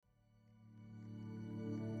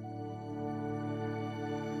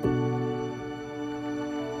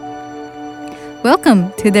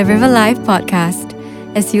Welcome to the RiverLife podcast.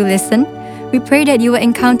 As you listen, we pray that you will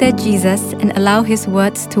encounter Jesus and allow His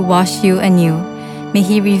words to wash you anew. May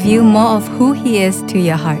He reveal more of who He is to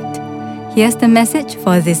your heart. Here's the message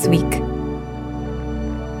for this week.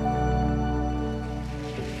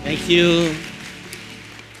 Thank you.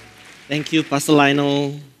 Thank you, Pastor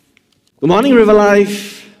Lionel. Good morning,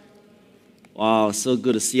 RiverLife. Wow, so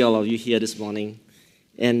good to see all of you here this morning.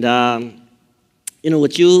 And,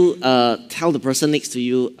 would you tell the person next to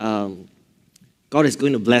you, God is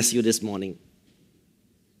going to bless you this morning.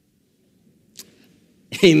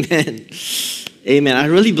 Amen. Amen. I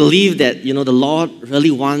really believe that, the Lord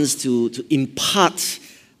really wants to impart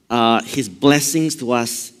His blessings to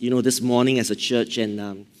us, this morning as a church.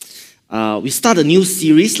 And we start a new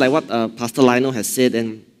series, like what Pastor Lionel has said.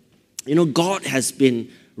 And, God has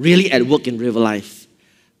been really at work in RiverLife.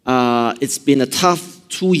 It's been a tough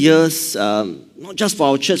 2 years, not just for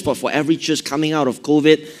our church, but for every church coming out of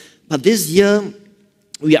COVID. But this year,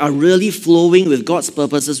 we are really flowing with God's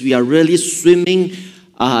purposes. We are really swimming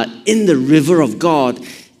in the river of God.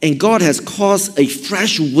 And God has caused a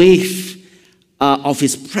fresh wave of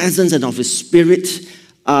His presence and of His Spirit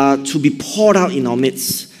to be poured out in our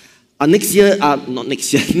midst. Next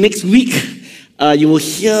week, you will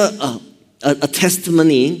hear a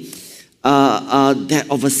testimony that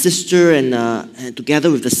of a sister and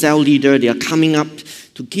together with the cell leader, they are coming up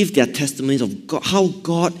to give their testimonies of God, how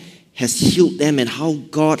God has healed them and how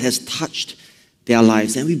God has touched their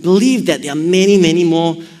lives. And we believe that there are many, many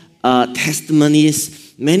more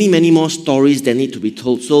testimonies, many, many more stories that need to be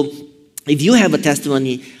told. So if you have a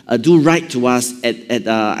testimony, do write to us at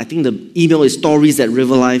I think the email is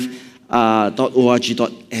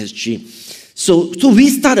stories@riverlife.org.sg. So we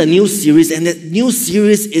start a new series, and that new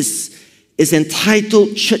series is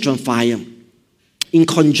entitled Church on Fire, in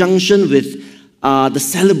conjunction with the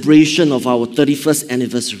celebration of our 31st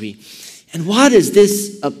anniversary. And what is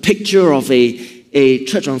this picture of a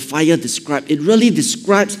church on fire describe? It really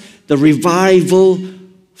describes the revival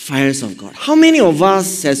fires of God. How many of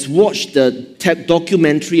us has watched the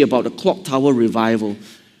documentary about the Clock Tower revival?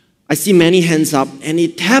 I see many hands up, and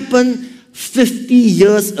it happened 50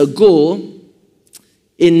 years ago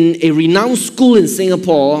in a renowned school in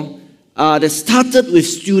Singapore that started with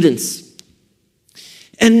students.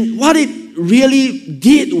 And what it really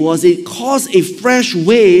did was it caused a fresh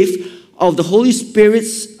wave of the Holy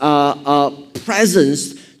Spirit's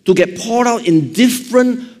presence to get poured out in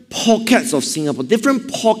different pockets of Singapore, different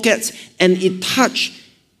pockets, and it touched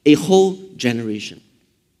a whole generation.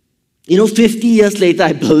 50 years later,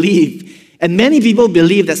 I believe, and many people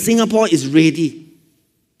believe that Singapore is ready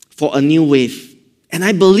for a new wave. And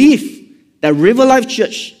I believe that RiverLife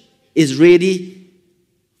Church is ready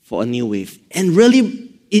for a new wave. And really,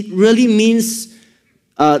 it really means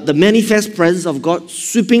the manifest presence of God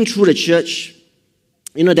sweeping through the church.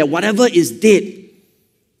 That whatever is dead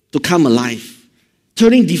to come alive,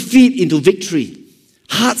 turning defeat into victory,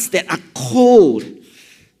 hearts that are cold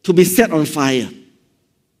to be set on fire.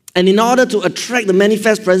 And in order to attract the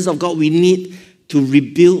manifest presence of God, we need to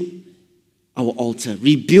rebuild our altar,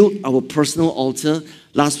 rebuild our personal altar.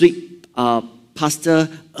 Last week, Pastor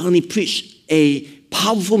Ernie preached a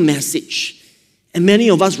powerful message, and many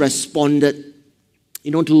of us responded,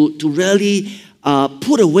 to really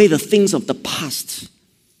put away the things of the past,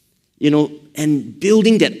 and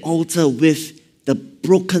building that altar with the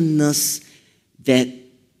brokenness that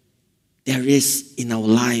there is in our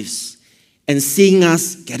lives, and seeing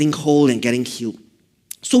us getting whole and getting healed.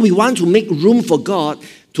 So we want to make room for God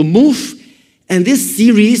to move. And this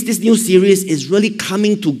new series is really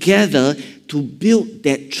coming together to build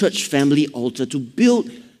that church family altar, to build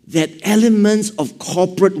that elements of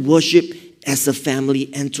corporate worship as a family,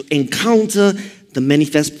 and to encounter the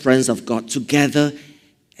manifest presence of God together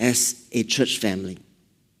as a church family.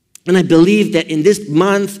 And I believe that in this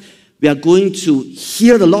month, we are going to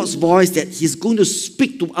hear the Lord's voice, that He's going to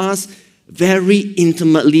speak to us very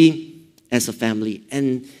intimately as a family.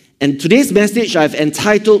 And today's message I've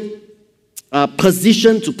entitled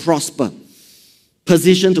Position to Prosper.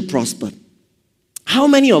 Position to prosper. How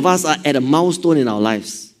many of us are at a milestone in our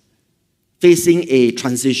lives, facing a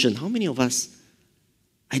transition? How many of us?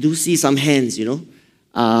 I do see some hands, you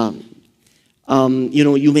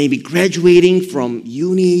may be graduating from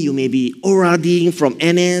uni, you may be ORDing from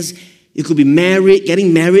NS, you could be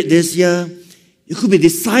getting married this year, you could be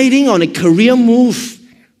deciding on a career move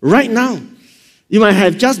right now. You might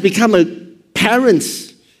have just become a parent.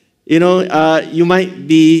 You might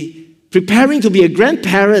be preparing to be a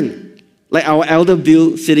grandparent, like our elder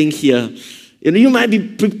Bill sitting here. You might be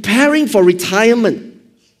preparing for retirement.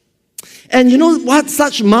 And you know what?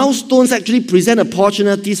 Such milestones actually present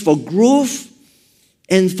opportunities for growth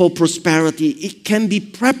and for prosperity. It can be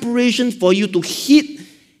preparation for you to hit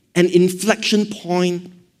an inflection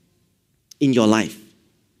point in your life.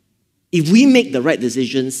 If we make the right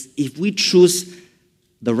decisions, if we choose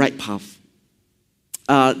the right path.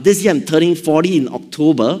 This year I'm turning 40 in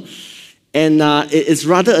October, and it's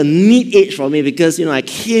rather a neat age for me because, you know, I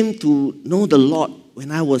came to know the Lord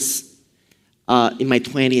when I was in my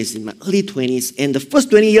 20s, in my early 20s. And the first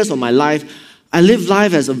 20 years of my life, I lived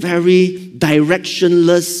life as a very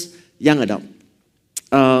directionless young adult.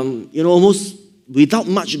 You know, almost without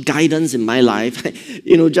much guidance in my life,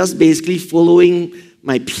 you know, just basically following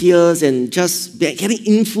my peers and just getting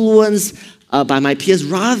influenced by my peers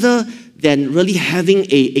rather than really having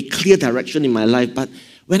a clear direction in my life. But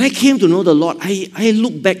when I came to know the Lord, I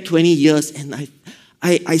look back 20 years and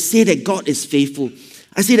I say that God is faithful.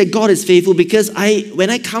 I say that God is faithful because when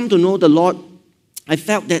I come to know the Lord, I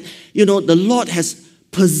felt that, you know, the Lord has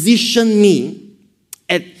positioned me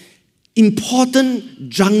at important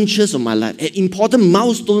junctures of my life, at important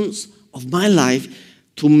milestones of my life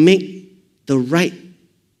to make the right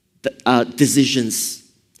decisions,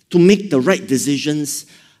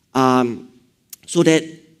 so that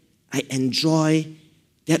I enjoy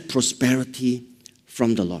that prosperity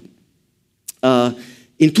from the Lord.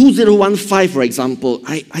 In 2015, for example,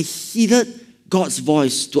 I heeded God's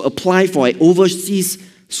voice to apply for an overseas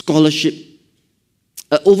scholarship,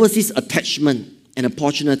 an overseas attachment, an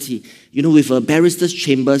opportunity, you know, with a barrister's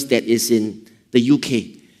chambers that is in the UK.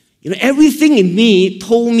 You know, everything in me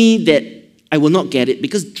told me that I will not get it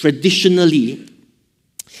because traditionally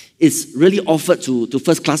it's really offered to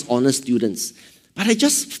first-class honors students. But I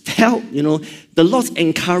just felt, you know, the Lord's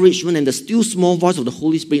encouragement and the still small voice of the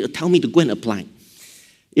Holy Spirit to tell me to go and apply.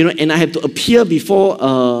 You know, and I have to appear before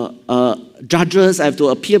judges, I have to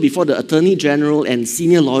appear before the Attorney General and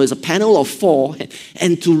senior lawyers, a panel of 4,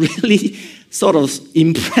 and to really sort of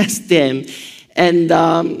impress them. And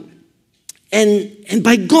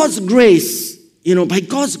by God's grace, you know, by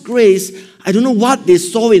God's grace, I don't know what they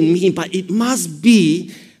saw in me, but it must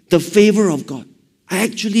be the favor of God. I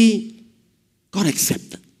actually got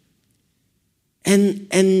accepted. And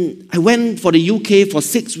I went for the UK for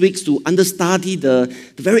 6 weeks to understudy the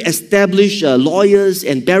very established lawyers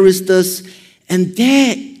and barristers. And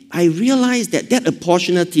there I realized that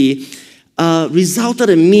opportunity resulted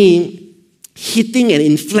in me hitting an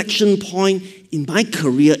inflection point in my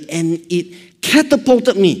career, and it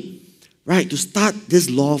catapulted me, right, to start this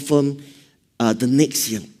law firm the next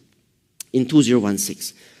year in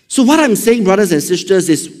 2016. So what I'm saying, brothers and sisters,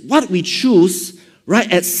 is what we choose,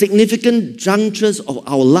 right, at significant junctures of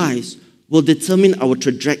our lives will determine our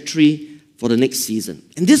trajectory for the next season.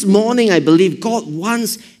 And this morning, I believe God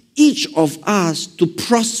wants each of us to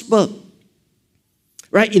prosper,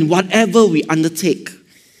 right, in whatever we undertake.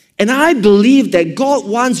 And I believe that God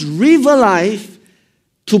wants RiverLife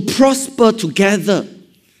to prosper together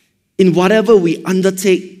in whatever we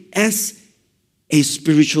undertake as a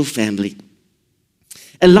spiritual family.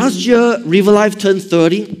 And last year, RiverLife turned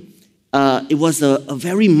 30. It was a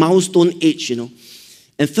very milestone age, you know.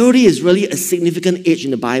 And 30 is really a significant age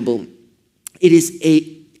in the Bible. It is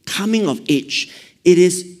a coming of age. It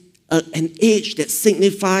is an age that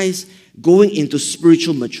signifies going into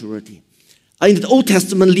spiritual maturity. In the Old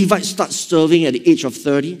Testament, Levites start serving at the age of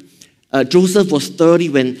 30. Joseph was 30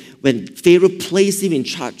 when Pharaoh placed him in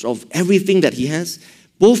charge of everything that he has.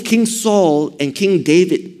 Both King Saul and King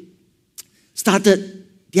David started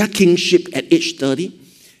their kingship at age 30.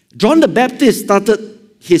 John the Baptist started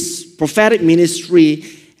his prophetic ministry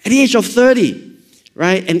at the age of 30,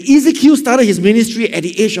 right? And Hezekiah started his ministry at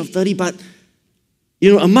the age of 30. But,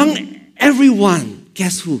 you know, among everyone,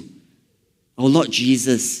 guess who? Our Lord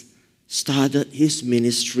Jesus started his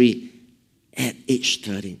ministry at age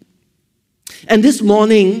 30. And this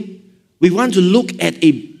morning, we want to look at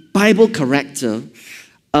a Bible character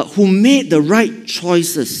who made the right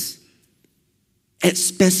choices at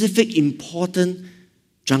specific important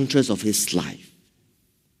junctures of his life.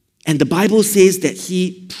 And the Bible says that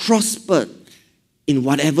he prospered in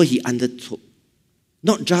whatever he undertook,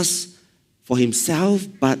 not just for himself,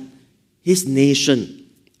 but his nation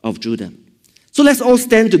of Judah. So let's all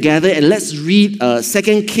stand together and let's read 2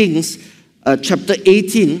 Kings chapter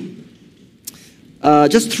 18.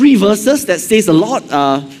 Just 3 verses, that says a lot.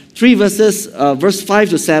 3 verses, verse 5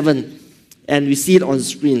 to 7. And we see it on the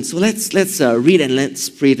screen. So let's read and let's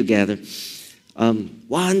pray together.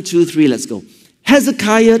 1, 2, 3, let's go.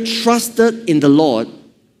 Hezekiah trusted in the Lord,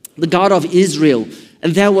 the God of Israel,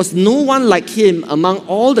 and there was no one like him among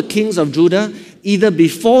all the kings of Judah, either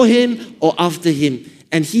before him or after him.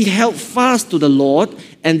 And he held fast to the Lord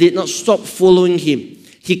and did not stop following him.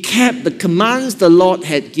 He kept the commands the Lord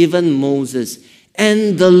had given Moses.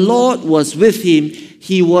 And the Lord was with him.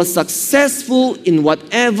 He was successful in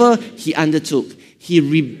whatever he undertook. He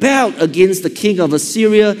rebelled against the king of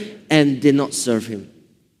Assyria and did not serve him.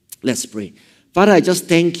 Let's pray. Father, I just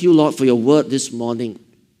thank you, Lord, for your word this morning.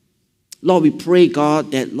 Lord, we pray,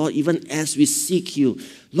 God, that, Lord, even as we seek you,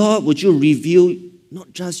 Lord, would you reveal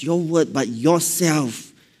not just your word, but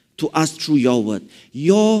yourself to us through your word.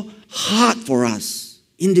 Your heart for us,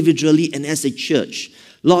 individually and as a church.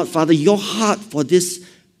 Lord, Father, your heart for this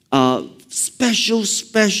special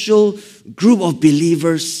group of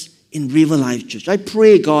believers in RiverLife Church. I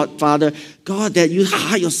pray, God, Father, God, that you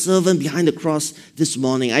hide your servant behind the cross this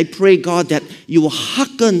morning. I pray, God, that you will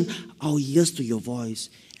hearken our ears to your voice.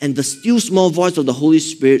 And the still small voice of the Holy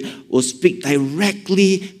Spirit will speak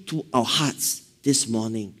directly to our hearts this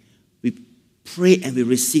morning. We pray and we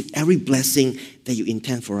receive every blessing that you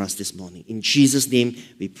intend for us this morning. In Jesus' name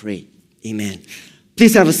we pray. Amen.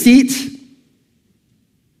 Please have a seat.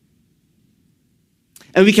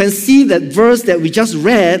 And we can see that verse that we just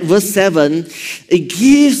read, verse 7, it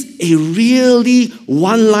gives a really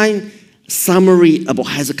one-line summary about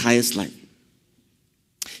Hezekiah's life.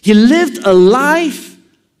 He lived a life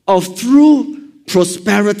of true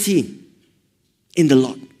prosperity in the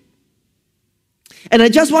Lord. And I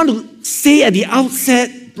just want to say at the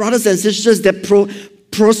outset, brothers and sisters, that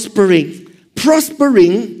prospering,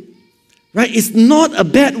 right, is not a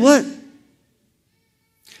bad word.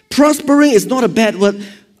 Prospering is not a bad word,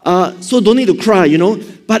 so don't need to cry,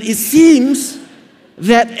 But it seems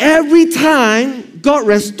that every time God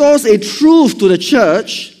restores a truth to the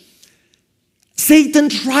church, Satan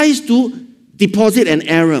tries to deposit an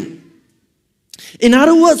error. In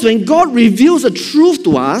other words, when God reveals a truth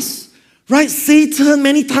to us, right, Satan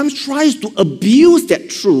many times tries to abuse that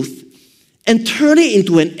truth and turn it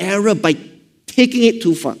into an error by taking it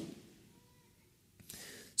too far.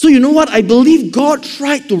 So you know what? I believe God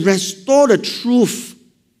tried to restore the truth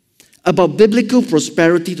about biblical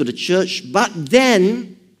prosperity to the church, but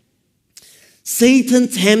then Satan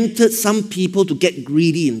tempted some people to get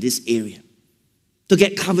greedy in this area, to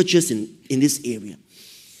get covetous in this area.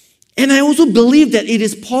 And I also believe that it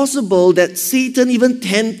is possible that Satan even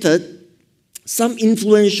tempted some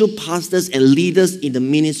influential pastors and leaders in the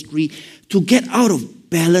ministry to get out of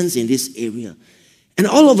balance in this area. And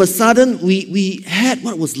all of a sudden, we had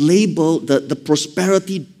what was labeled the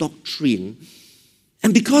prosperity doctrine.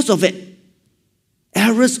 And because of it,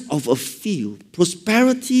 errors of a few,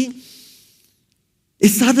 prosperity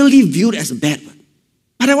is suddenly viewed as a bad word.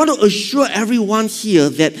 But I want to assure everyone here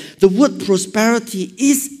that the word prosperity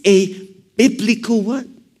is a biblical word.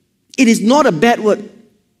 It is not a bad word.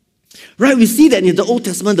 Right? We see that in the Old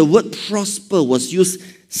Testament, the word prosper was used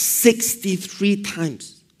 63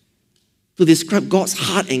 times to describe God's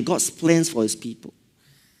heart and God's plans for his people.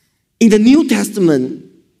 In the New Testament,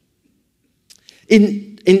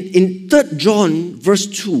 in 3 John verse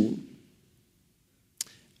 2,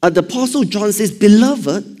 the Apostle John says,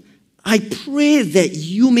 "Beloved, I pray that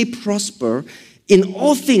you may prosper in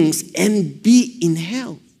all things and be in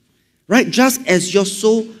health," right? Just as your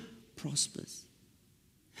soul prospers.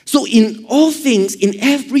 So in all things, in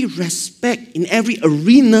every respect, in every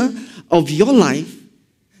arena of your life,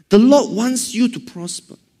 the Lord wants you to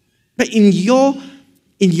prosper. But in your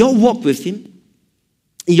walk with him,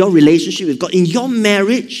 in your relationship with God, in your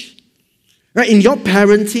marriage, right, in your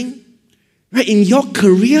parenting, right, in your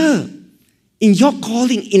career, in your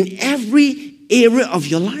calling, in every area of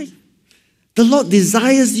your life, the Lord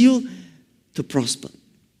desires you to prosper.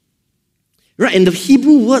 Right, and the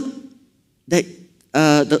Hebrew word, that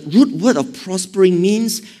the root word of prospering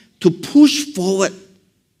means to push forward,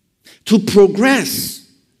 to progress.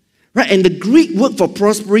 Right, and the Greek word for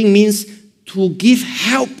prospering means to give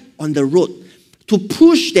help on the road, to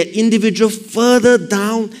push that individual further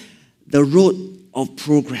down the road of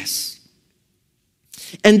progress.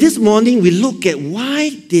 And this morning we look at why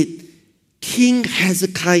did King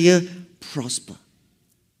Hezekiah prosper.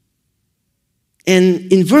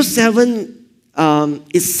 And in verse 7,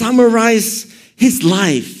 it summarized his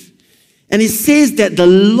life. And it says that the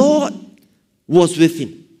Lord was with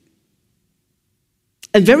him.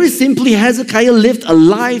 And very simply, Hezekiah lived a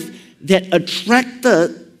life that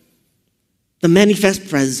attracted the manifest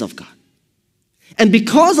presence of God. And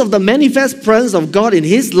because of the manifest presence of God in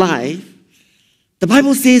his life, the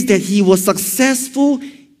Bible says that he was successful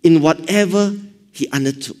in whatever he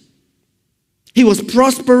undertook. He was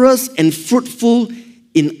prosperous and fruitful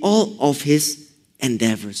in all of his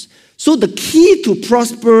endeavors. So the key to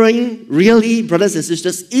prospering, really, brothers and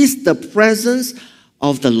sisters, is the presence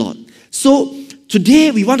of the Lord. So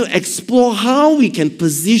today we want to explore how we can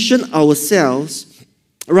position ourselves,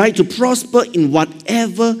 right, to prosper in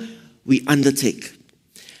whatever we undertake.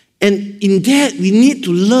 And in that, we need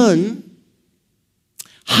to learn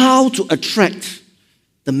how to attract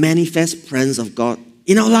the manifest presence of God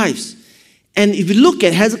in our lives. And if we look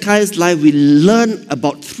at Hezekiah's life, we learn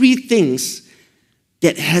about 3 things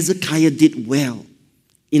that Hezekiah did well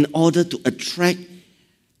in order to attract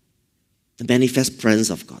the manifest presence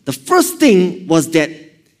of God. The first thing was that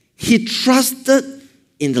he trusted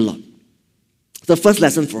in the Lord. The first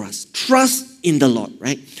lesson for us, trust in the Lord,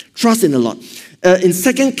 right? Trust in the Lord. In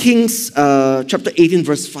 2 Kings chapter 18,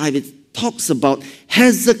 verse 5, it talks about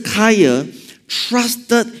Hezekiah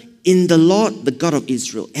trusted in the Lord, the God of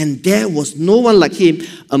Israel, and there was no one like him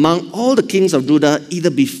among all the kings of Judah, either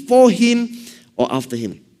before him or after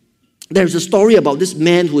him. There's a story about this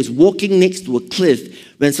man who is walking next to a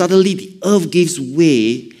cliff when suddenly the earth gives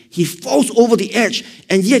way. He falls over the edge,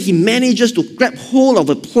 and yet he manages to grab hold of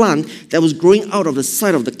a plant that was growing out of the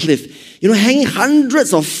side of the cliff. Hanging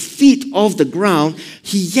hundreds of feet off the ground,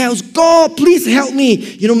 he yells, "God, please help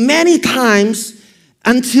me," many times,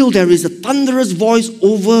 until there is a thunderous voice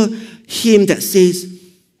over him that says,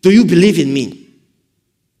 "Do you believe in me?"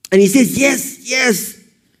 And he says, "Yes, yes."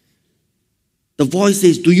 The voice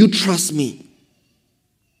says, "Do you trust me?"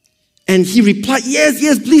 And he replied, "Yes,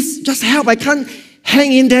 yes, please, just help. I can't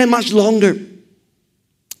hang in there much longer."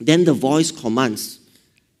 Then the voice commands,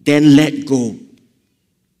 "Then let go."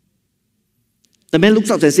 The man looks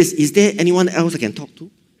up and says, "Is there anyone else I can talk to?"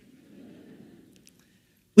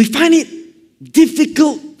 We find it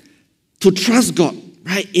difficult to trust God,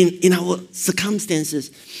 right, in our circumstances.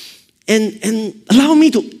 And allow me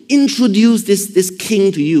to introduce this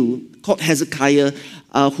king to you called Hezekiah,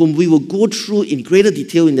 whom we will go through in greater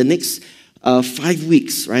detail in the next 5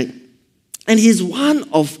 weeks, right? And he's one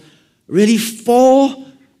of really 4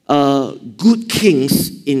 good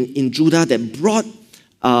kings in Judah that brought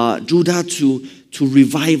Judah to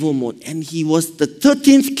revival mode. And he was the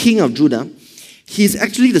 13th king of Judah. He's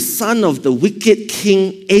actually the son of the wicked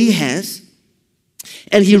king Ahaz.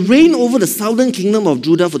 And he reigned over the southern kingdom of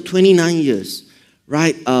Judah for 29 years,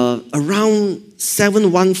 right? Around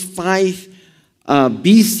 715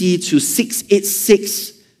 BC to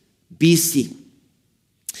 686 BC.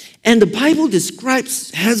 And the Bible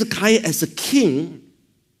describes Hezekiah as a king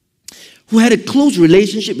who had a close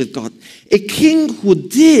relationship with God. A king who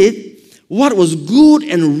did what was good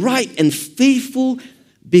and right and faithful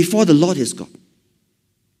before the Lord his God.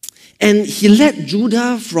 And he led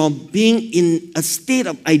Judah from being in a state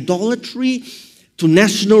of idolatry to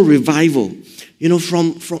national revival.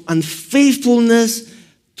 From unfaithfulness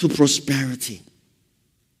to prosperity.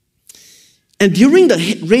 And during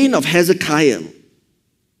the reign of Hezekiah,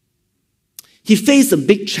 he faced a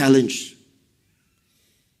big challenge.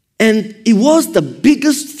 And it was the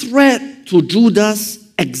biggest threat to Judah's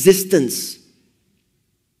existence.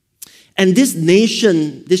 And this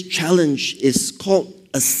nation, this challenge is called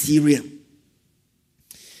Assyria.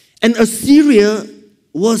 And Assyria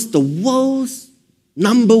was the world's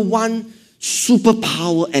number 1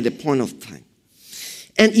 superpower at a point of time.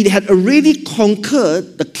 And it had already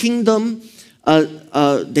conquered the kingdom.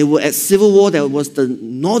 They were at civil war. There was the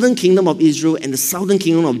northern kingdom of Israel and the southern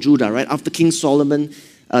kingdom of Judah, right? After King Solomon,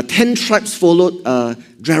 10 tribes followed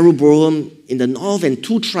Jeroboam in the north, and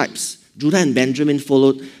 2 tribes, Judah and Benjamin,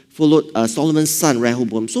 followed Solomon's son,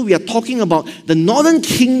 Rehoboam. So we are talking about the northern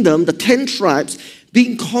kingdom, the 10 tribes,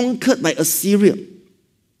 being conquered by Assyria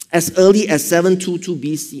as early as 722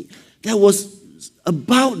 BC. That was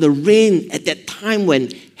about the reign at that time when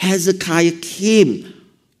Hezekiah came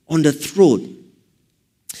on the throne.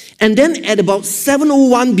 And then at about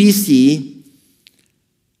 701 BC,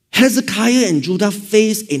 Hezekiah and Judah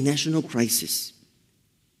faced a national crisis.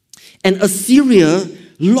 And Assyria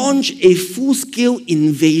launched a full-scale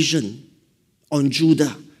invasion on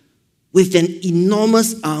Judah with an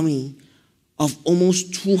enormous army of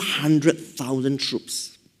almost 200,000 troops.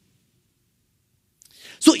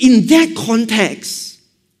 So in that context,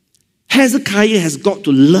 Hezekiah has got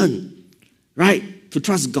to learn, right, to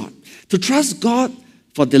trust God. To trust God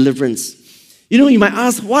for deliverance. You might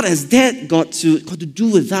ask, what has that got to do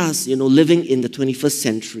with us, living in the 21st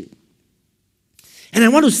century? And I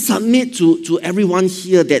want to submit to everyone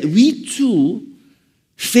here that we too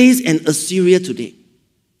face an Assyria today.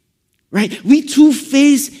 Right? We too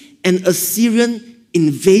face an Assyrian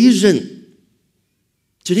invasion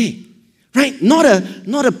today. Right? Not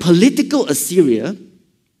a political Assyria.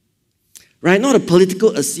 Right? Not a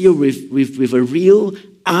political Assyria with a real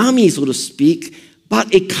army, so to speak,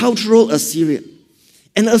 but a cultural Assyria.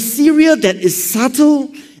 An Assyria that is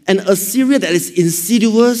subtle, an Assyria that is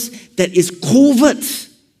insidious, that is covert,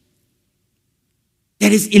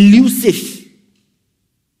 that is elusive.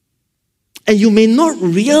 And you may not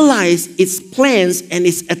realize its plans and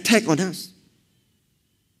its attack on us.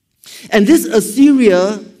 And this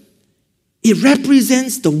Assyria, it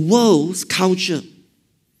represents the world's culture,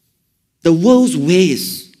 the world's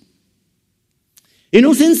ways. You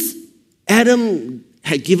know, since Adam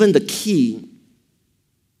had given the key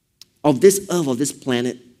of this earth, of this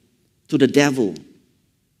planet, to the devil,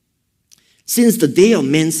 since the day of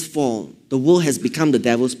man's fall, the world has become the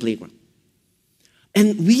devil's playground.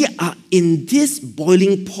 And we are in this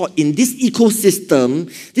boiling pot, in this ecosystem,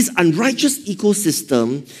 this unrighteous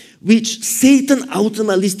ecosystem, which Satan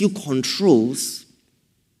ultimately still controls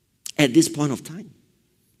at this point of time.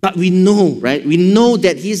 But we know, right? We know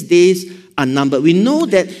that his days are numbered. We know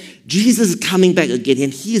that Jesus is coming back again,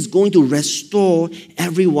 and he is going to restore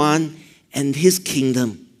everyone and his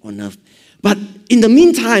kingdom on earth. But in the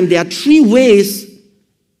meantime, there are three ways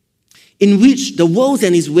in which the world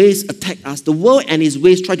and his ways attack us. The world and his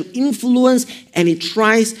ways try to influence, and it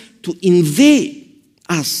tries to invade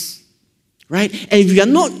us, right? And if we are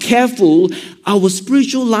not careful, our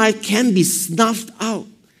spiritual life can be snuffed out,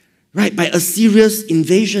 right, by a serious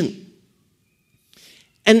invasion.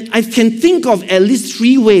 And I can think of at least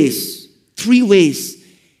three ways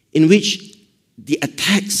in which the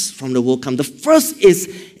attacks from the world come. The first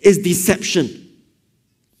is deception.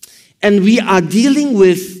 And we are dealing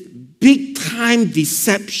with big-time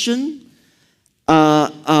deception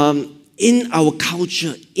in our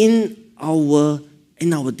culture, in our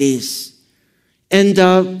days. And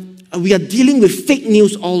we are dealing with fake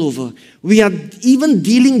news all over. We are even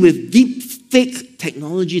dealing with deep fake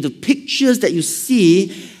technology. The pictures that you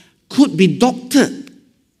see could be doctored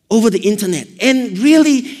over the internet. And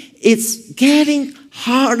really, it's getting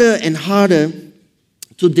harder and harder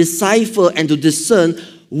to decipher and to discern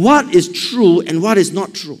what is true and what is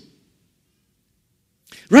not true.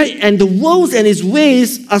 Right? And the world and its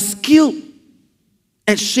ways are skilled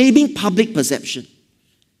at shaping public perception,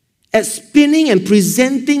 at spinning and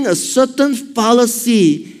presenting a certain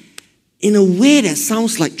fallacy in a way that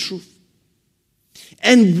sounds like truth.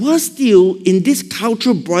 And worse still, in this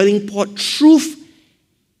cultural boiling pot, truth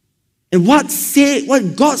and what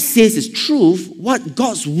God says is truth, what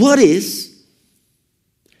God's word is,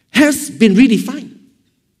 has been redefined.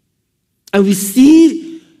 And we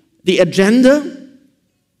see the agenda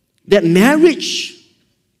that marriage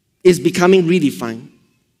is becoming redefined.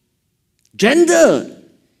 Gender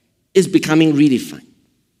is becoming redefined.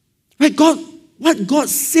 Right? What God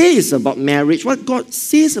says about marriage, what God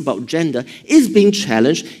says about gender is being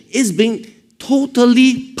challenged, is being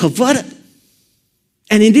totally perverted.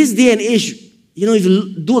 And in this day and age, you know, if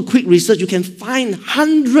you do a quick research, you can find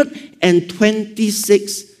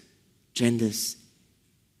 126 genders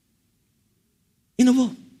in the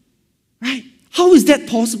world. Right? How is that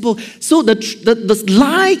possible? So the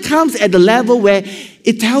lie comes at the level where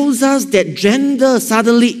it tells us that gender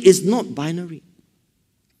suddenly is not binary.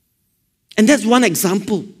 And that's one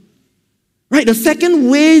example. Right? The second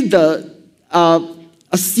way the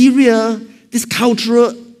Assyria, this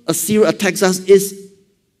cultural Assyria attacks us is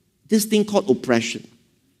this thing called oppression.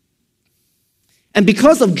 And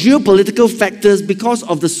because of geopolitical factors, because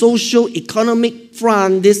of the socio-economic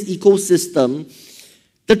front, this ecosystem,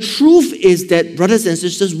 the truth is that, brothers and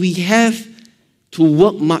sisters, we have to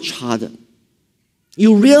work much harder.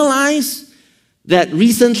 You realize that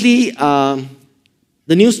recently the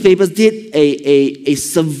newspapers did a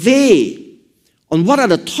survey on what are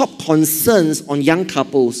the top concerns on young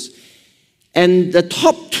couples. And the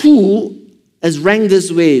top two is ranked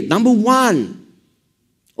this way. Number one,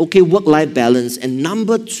 work-life balance. And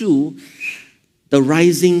number two, the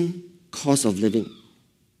rising cost of living.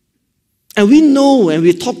 And we know, and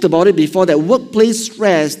we talked about it before, that workplace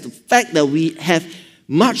stress, the fact that we have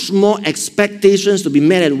much more expectations to be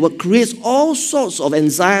met at work, creates all sorts of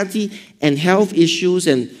anxiety and health issues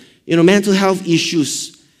and, mental health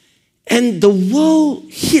issues. And the world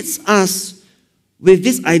hits us with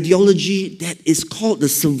this ideology that is called the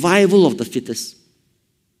survival of the fittest.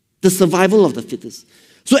 The survival of the fittest.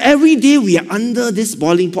 So every day we are under this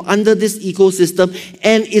boiling pot, under this ecosystem,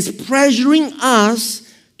 and it's pressuring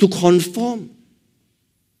us to conform.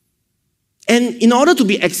 And in order to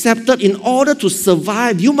be accepted, in order to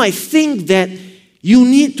survive, you might think that you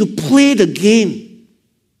need to play the game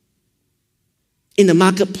in the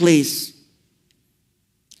marketplace.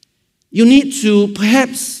 You need to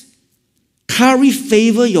perhaps curry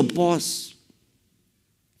favor your boss.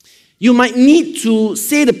 You might need to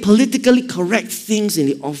say the politically correct things in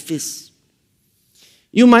the office.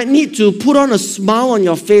 You might need to put on a smile on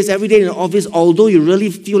your face every day in the office, although you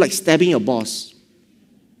really feel like stabbing your boss.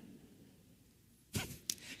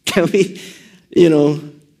 Can we,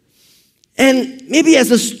 And maybe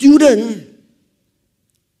as a student,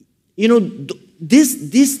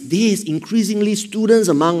 these days, increasingly, students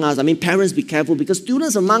among us, parents be careful, because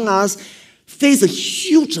students among us face a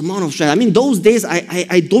huge amount of stress. Those days,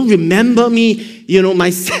 I don't remember me,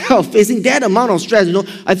 myself facing that amount of stress.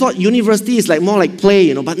 I thought university is more like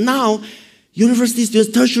play, but now, university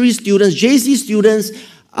students, tertiary students, JC students,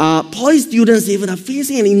 poly students even are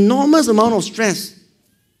facing an enormous amount of stress,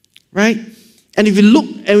 right? And if we look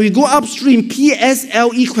and we go upstream,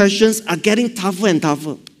 PSLE questions are getting tougher and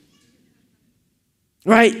tougher.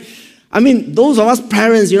 Right? Those of us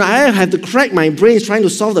parents, I have to crack my brains trying to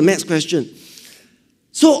solve the maths question.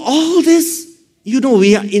 So all this,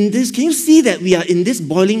 we are in this. Can you see that we are in this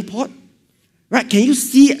boiling pot? Right? Can you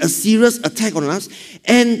see a serious attack on us?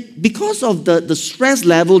 And because of the stress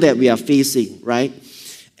level that we are facing, right?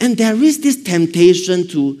 And there is this temptation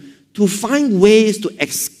to find ways to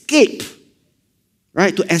escape,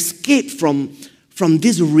 right? To escape from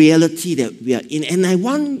this reality that we are in. And I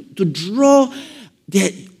want to draw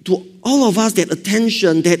that to all of us, that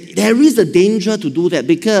attention, that there is a danger to do that,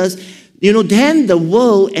 because, then the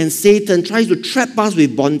world and Satan tries to trap us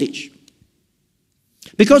with bondage.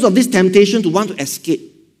 Because of this temptation to want to escape,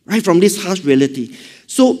 right, from this harsh reality.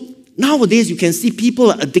 So nowadays you can see people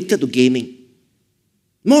are addicted to gaming.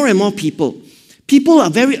 More and more people. People are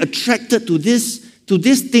very attracted to this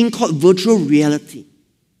thing called virtual reality.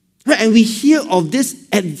 Right? And we hear of this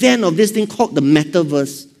advent of this thing called the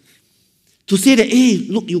metaverse. To say that, hey,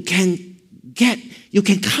 look, you can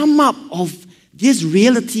come up of this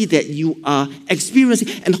reality that you are experiencing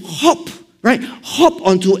and hop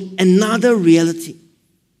onto another reality.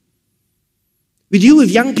 We deal with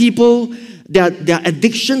young people, their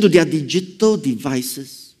addiction to their digital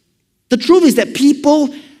devices. The truth is that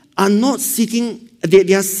people are not seeking,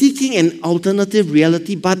 they are seeking an alternative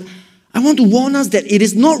reality, but I want to warn us that it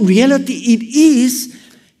is not reality, it is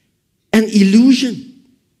an illusion.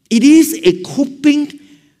 It is a coping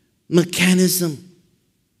mechanism.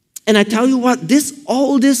 And I tell you what,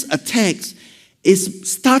 all these attacks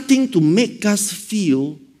is starting to make us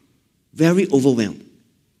feel very overwhelmed.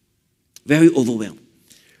 Very overwhelmed.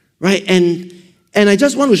 Right? And I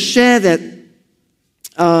just want to share that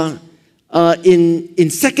in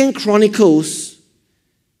 2 Chronicles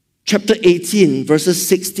chapter 18, verses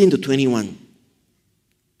 16 to 21.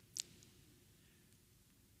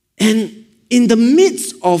 And in the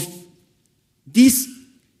midst of this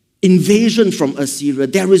invasion from Assyria,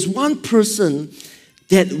 there is one person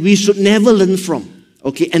that we should never learn from,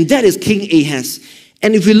 okay? And that is King Ahaz.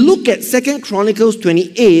 And if we look at 2 Chronicles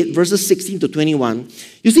 28, verses 16 to 21,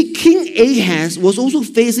 you see King Ahaz was also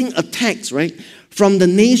facing attacks, right, from the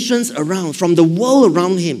nations around, from the world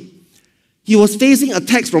around him. He was facing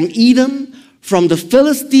attacks from Edom, from the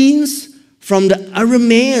Philistines, from the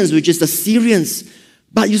Arameans, which is the Syrians.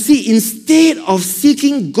 But you see, instead of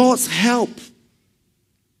seeking God's help,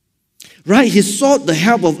 right, he sought the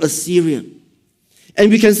help of Assyria.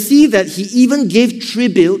 And we can see that he even gave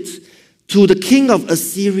tribute to the king of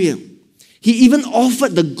Assyria. He even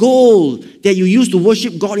offered the gold that you used to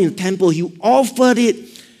worship God in the temple. He offered it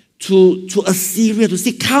to Assyria to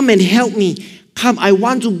say, come and help me. Come, I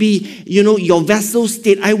want to be, your vessel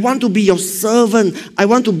state. I want to be your servant. I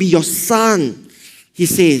want to be your son, he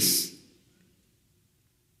says.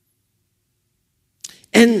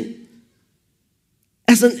 And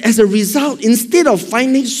as a result, instead of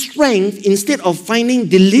finding strength, instead of finding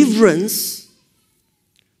deliverance,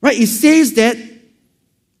 right, it says that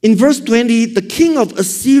in verse 20, the king of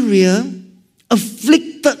Assyria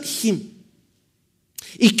afflicted him.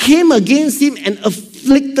 He came against him and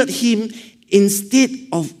afflicted him instead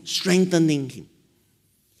of strengthening him.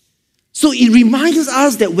 So it reminds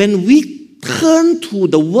us that when we turn to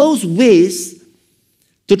the world's ways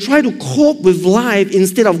to try to cope with life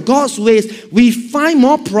instead of God's ways, we find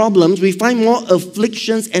more problems, we find more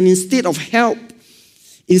afflictions, and instead of help,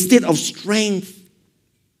 instead of strength,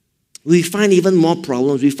 we find even more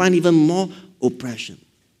problems, we find even more oppression.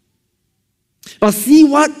 But see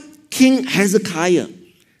what King Hezekiah,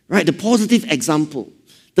 right, the positive example,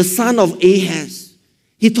 the son of Ahaz,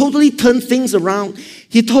 he totally turned things around.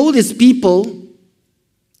 He told his people,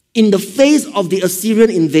 in the face of the Assyrian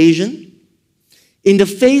invasion, in the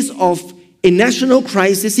face of a national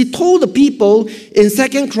crisis, he told the people in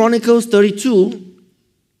 2 Chronicles 32,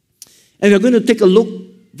 and we're going to take a look,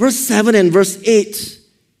 verse 7 and verse 8.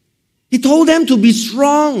 He told them to be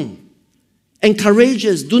strong and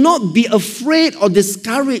courageous. Do not be afraid or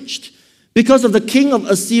discouraged because of the king of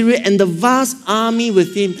Assyria and the vast army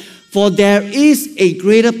with him. For there is a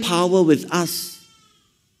greater power with us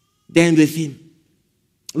than with him.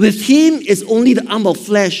 With him is only the arm of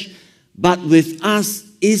flesh, but with us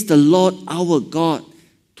is the Lord our God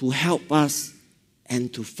to help us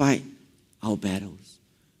and to fight our battles.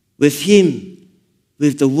 With him,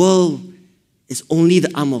 with the world, is only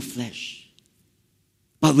the arm of flesh.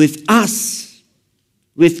 But with us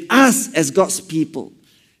as God's people,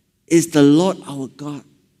 is the Lord our God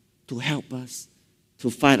to help us to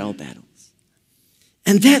fight our battles.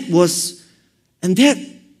 And that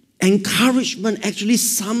encouragement actually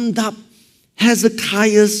summed up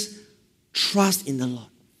Hezekiah's trust in the Lord.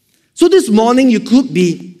 So this morning you could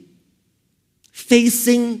be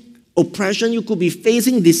facing oppression, you could be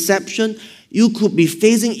facing deception, you could be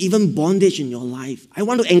facing even bondage in your life. I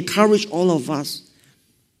want to encourage all of us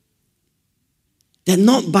that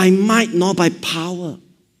not by might nor by power,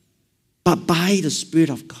 but by the Spirit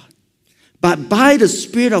of God. But by the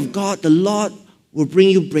Spirit of God, the Lord will bring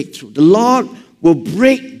you breakthrough. The Lord will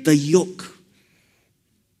break the yoke.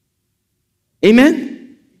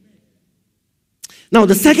 Amen? Now,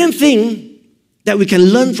 the second thing that we can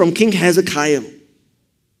learn from King Hezekiah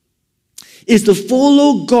is to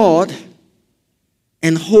follow God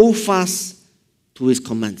and hold fast to his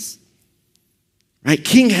commands. Right?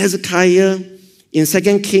 King Hezekiah in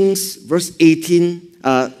 2 Kings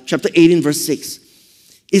chapter 18, verse 6.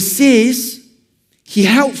 It says, he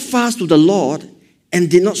held fast to the Lord and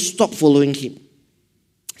did not stop following him.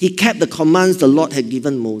 He kept the commands the Lord had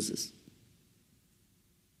given Moses.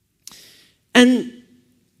 And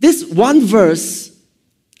this one verse,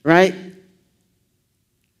 right,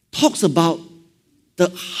 talks about the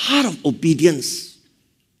heart of obedience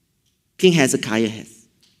King Hezekiah has.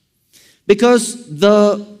 Because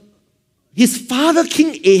his father,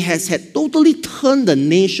 King Ahaz, had totally turned the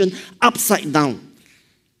nation upside down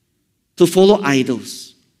to follow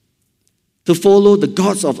idols, to follow the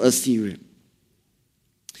gods of Assyria.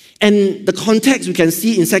 And the context we can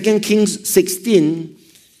see in 2 Kings 16,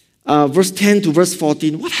 verse 10 to verse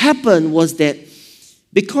 14. What happened was that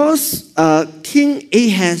because King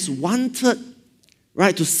Ahaz wanted,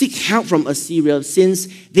 right, to seek help from Assyria, since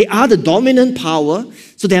they are the dominant power,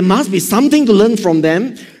 so there must be something to learn from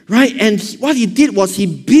them, right? And what he did was he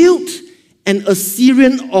built an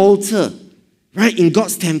Assyrian altar, right, in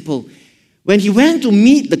God's temple. When he went to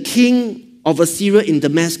meet the king of Assyria in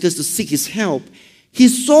Damascus to seek his help, he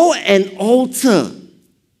saw an altar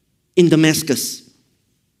in Damascus.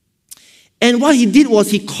 And what he did was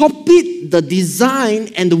he copied the design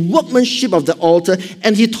and the workmanship of the altar,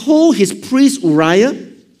 and he told his priest Uriah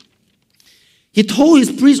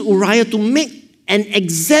to make an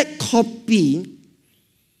exact copy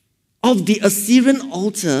of the Assyrian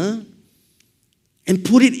altar and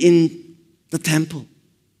put it in the temple,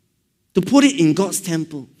 to put it in God's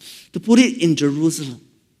temple, to put it in Jerusalem.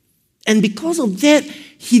 And because of that,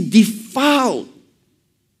 he defiled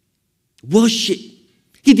worship.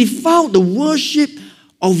 He defiled the worship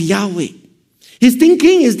of Yahweh. His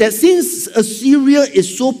thinking is that since Assyria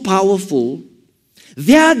is so powerful,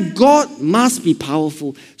 their God must be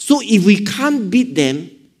powerful. So if we can't beat them,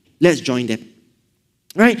 let's join them.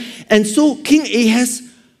 Right? And so King Ahaz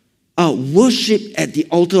worshipped at the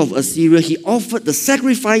altar of Assyria. He offered the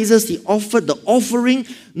sacrifices, he offered the offering,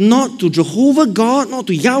 not to Jehovah God, not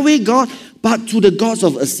to Yahweh God, but to the gods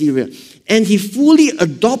of Assyria. And he fully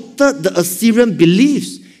adopted the Assyrian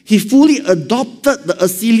beliefs. He fully adopted the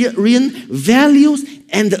Assyrian values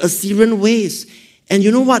and the Assyrian ways. And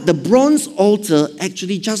you know what? The bronze altar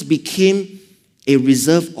actually just became a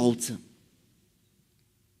reserve altar.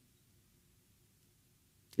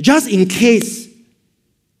 Just in case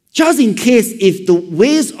if the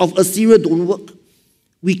ways of Assyria don't work,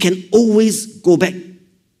 we can always go back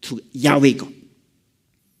to Yahweh God.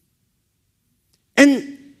 And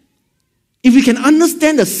if we can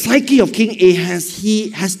understand the psyche of King Ahaz, he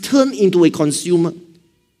has turned into a consumer.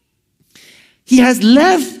 He has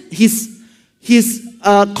left his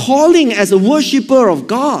calling as a worshiper of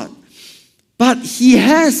God, but he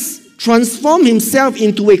has transformed himself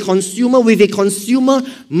into a consumer with a consumer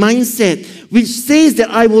mindset, which says that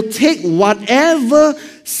I will take whatever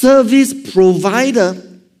service provider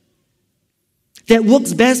that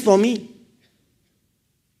works best for me.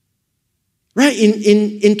 Right?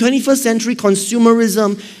 In 21st century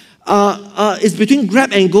consumerism, is between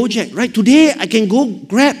Grab and Gojek. Right? Today I can go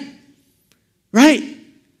Grab. Right?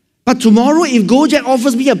 But tomorrow, if Gojek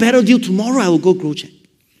offers me a better deal, tomorrow I will go Gojek.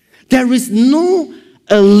 There is no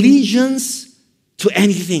allegiance to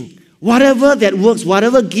anything. Whatever that works,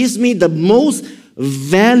 whatever gives me the most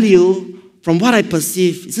value from what I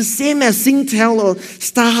perceive, it's the same as Singtel or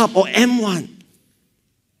StarHub or M1.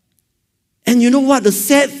 And you know what? The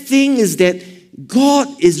sad thing is that God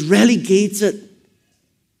is relegated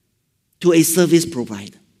to a service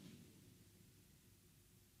provider.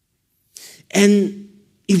 And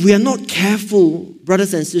if we are not careful,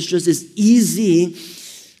 brothers and sisters, it's easy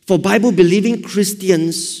for Bible-believing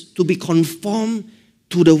Christians to be conformed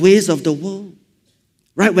to the ways of the world.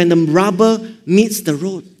 Right? When the rubber meets the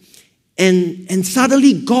road. And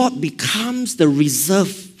suddenly God becomes the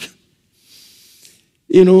reserve.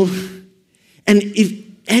 You know. And if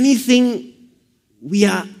anything, we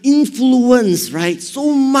are influenced, right,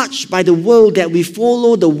 so much by the world that we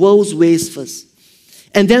follow the world's ways first.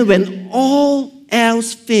 And then when all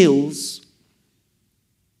else fails,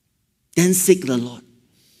 then seek the Lord.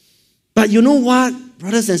 But you know what,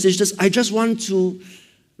 brothers and sisters, I just want to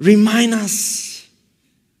remind us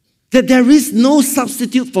that there is no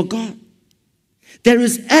substitute for God. There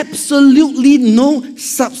is absolutely no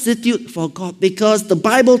substitute for God, because the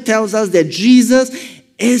Bible tells us that Jesus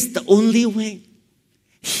is the only way.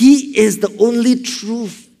 He is the only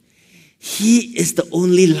truth. He is the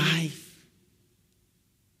only life.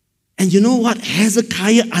 And you know what?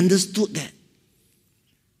 Hezekiah understood that.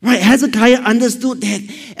 Right? Hezekiah understood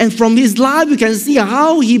that. And from his life, you can see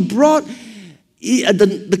how he brought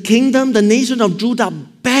the kingdom, the nation of Judah,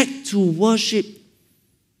 back to worship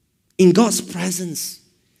in God's presence.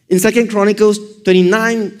 In 2 Chronicles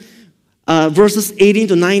 29, verses 18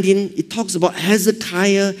 to 19, it talks about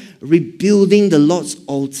Hezekiah rebuilding the Lord's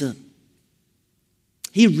altar.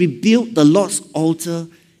 He rebuilt the Lord's altar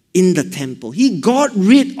in the temple. He got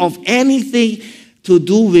rid of anything to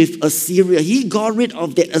do with Assyria. He got rid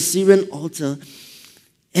of the Assyrian altar.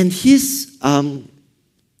 And his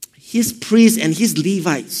priests and his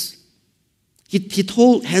Levites, he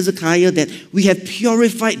told Hezekiah that we have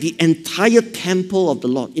purified the entire temple of the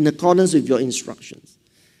Lord in accordance with your instructions.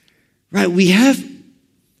 Right? We have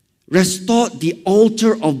restored the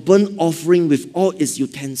altar of burnt offering with all its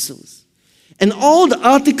utensils. And all the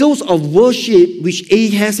articles of worship which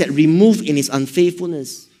Ahaz had removed in his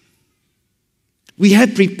unfaithfulness, we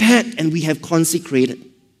have prepared and we have consecrated.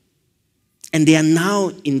 And they are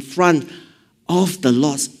now in front of the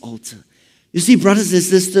Lord's altar. You see, brothers and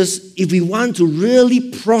sisters, if we want to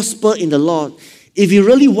really prosper in the Lord, if we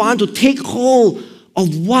really want to take hold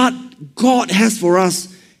of what God has for us,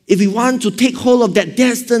 if we want to take hold of that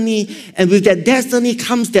destiny, and with that destiny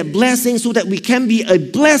comes that blessing so that we can be a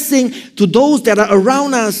blessing to those that are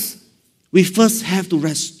around us, we first have to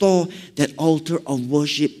restore that altar of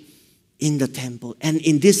worship in the temple. And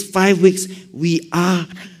in these 5 weeks, we are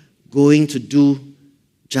going to do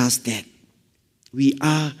just that. We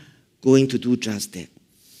are going to do just that.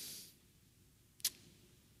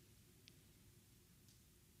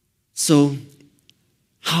 So,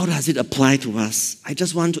 how does it apply to us? I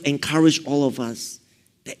just want to encourage all of us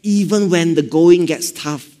that even when the going gets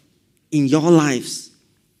tough in your lives,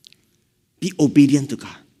 be obedient to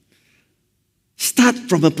God. Start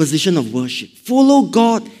from a position of worship. Follow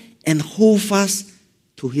God and hold fast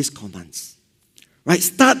to His commands. Right?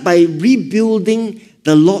 Start by rebuilding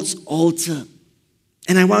the Lord's altar.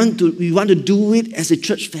 And we want to do it as a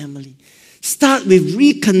church family. Start with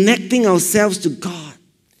reconnecting ourselves to God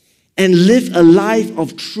and live a life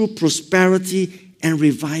of true prosperity and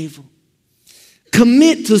revival.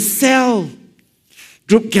 Commit to cell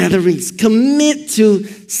group gatherings. Commit to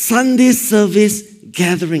Sunday service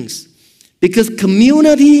gatherings. Because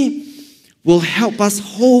community will help us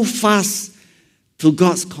hold fast to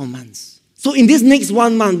God's commands. So in this next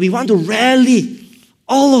 1 month, we want to rally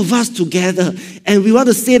all of us together, and we want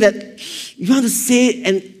to say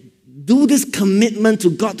and do this commitment to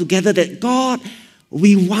God together, that God,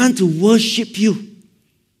 we want to worship you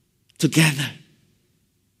together.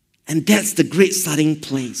 And that's the great starting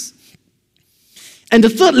place. And the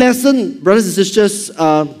third lesson, brothers and sisters,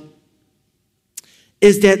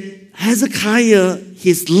 is that Hezekiah,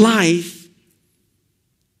 his life,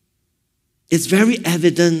 it's very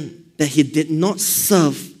evident that he did not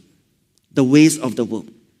serve the ways of the world.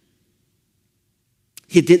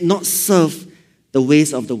 He did not serve the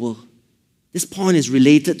ways of the world. This point is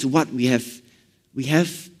related to what we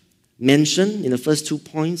have mentioned in the first 2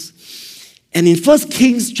 points. And in 1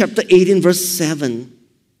 Kings chapter 18, verse 7,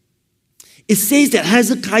 it says that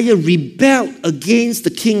Hezekiah rebelled against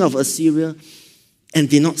the king of Assyria and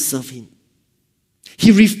did not serve him.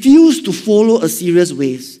 He refused to follow Assyria's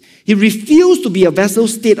ways. He refused to be a vassal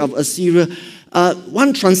state of Assyria.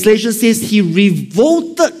 One translation says he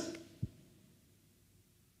revolted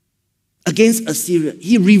against Assyria.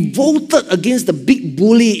 He revolted against the big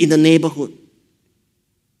bully in the neighborhood.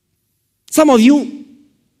 Some of you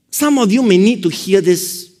may need to hear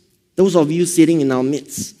this, those of you sitting in our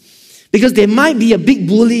midst, because there might be a big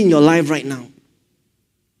bully in your life right now.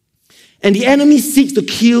 And the enemy seeks to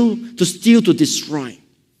kill, to steal, to destroy.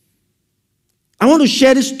 I want to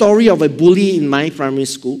share this story of a bully in my primary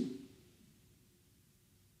school.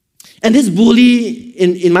 And this bully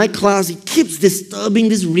in my class, he keeps disturbing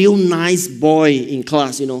this real nice boy in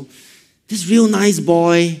class, This real nice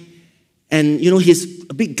boy. And, he's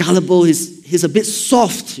a bit gullible, he's a bit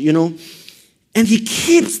soft, And he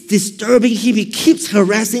keeps disturbing him, he keeps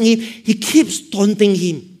harassing him, he keeps taunting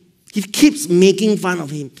him. He keeps making fun of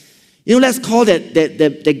him. Let's call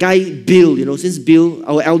that guy Bill, since Bill,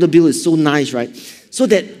 our elder Bill is so nice, right? So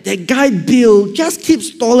that guy Bill just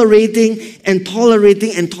keeps tolerating until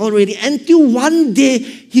one day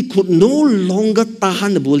he could no longer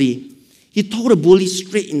tahan the bully. He told the bully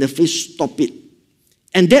straight in the face, stop it.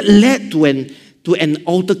 And that led to an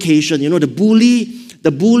altercation.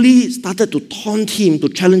 The bully started to taunt him, to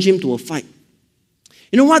challenge him to a fight.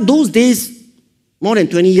 You know what? Those days, more than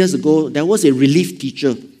 20 years ago, there was a relief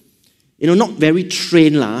teacher. Not very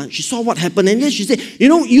trained. She saw what happened and then she said,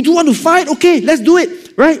 you do want to fight? Okay, let's do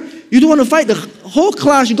it, right? You do want to fight? The whole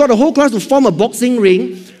class, you got the whole class to form a boxing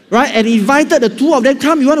ring, right? And invited the two of them,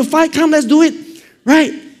 come, you want to fight? Come, let's do it,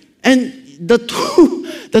 right? And the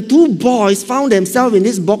two boys found themselves in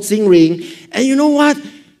this boxing ring. And you know what?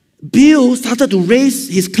 Bill started to raise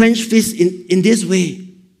his clenched fist in this way,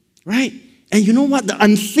 right? And you know what? The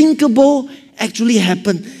unthinkable actually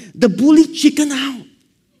happened. The bully chickened out.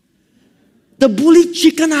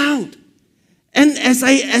 And as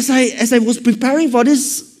I was preparing for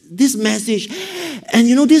this message, and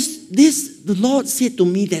the Lord said to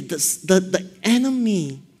me that the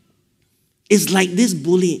enemy is like this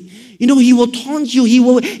bully. He will taunt you.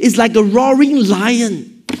 It's like a roaring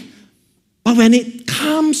lion. But when it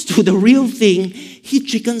comes to the real thing, he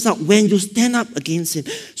chickens out when you stand up against him.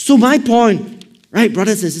 So my point, right,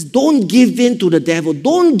 brothers and sisters, don't give in to the devil.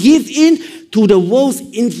 Don't give in to the world's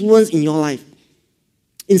influence in your life.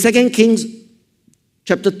 In 2 Kings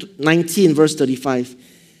chapter 19, verse 35,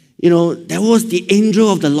 there was the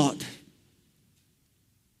angel of the Lord.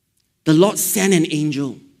 The Lord sent an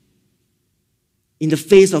angel in the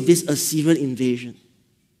face of this Assyrian invasion.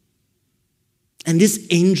 And this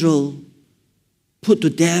angel put to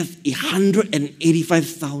death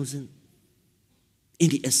 185,000 in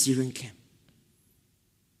the Assyrian camp.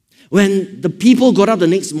 When the people got up the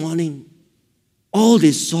next morning, all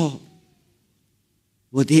they saw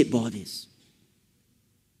were dead bodies.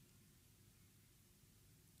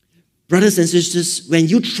 Brothers and sisters, when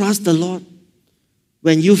you trust the Lord,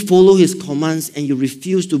 when you follow His commands and you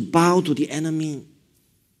refuse to bow to the enemy,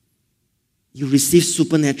 you receive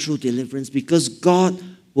supernatural deliverance because God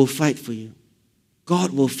will fight for you.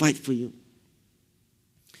 God will fight for you.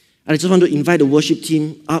 And I just want to invite the worship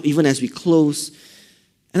team up even as we close.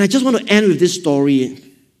 And I just want to end with this story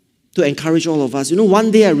to encourage all of us.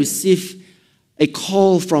 One day I received a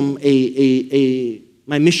call from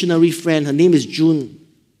my missionary friend. Her name is June.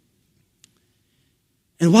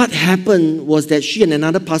 And what happened was that she and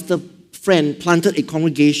another pastor friend planted a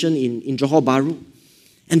congregation in Johor Bahru.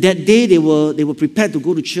 And that day they were prepared to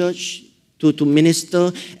go to church to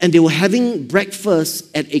minister, and they were having breakfast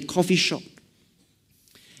at a coffee shop.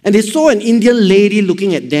 And they saw an Indian lady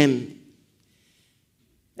looking at them.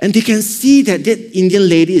 And they can see that Indian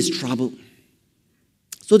lady is troubled.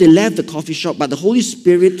 So they left the coffee shop, but the Holy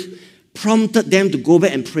Spirit prompted them to go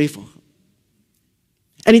back and pray for her.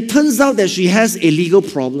 And it turns out that she has a legal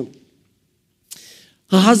problem.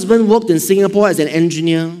 Her husband worked in Singapore as an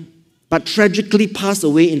engineer, but tragically passed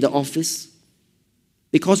away in the office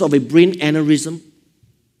because of a brain aneurysm.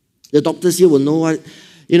 The doctors here will know what,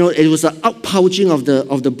 it was an outpouching of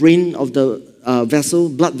the brain, of the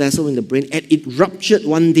blood vessel in the brain, and it ruptured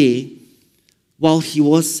one day while he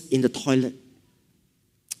was in the toilet.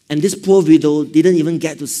 And this poor widow didn't even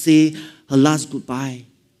get to say her last goodbye.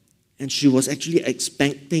 And she was actually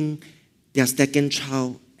expecting their second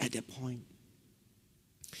child at that point.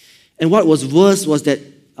 And what was worse was that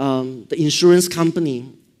the insurance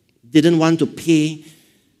company didn't want to pay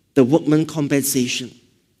the workman compensation.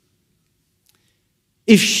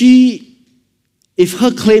 If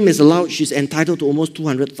her claim is allowed, she's entitled to almost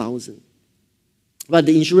 200,000. But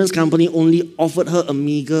the insurance company only offered her a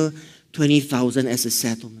meager 20,000 as a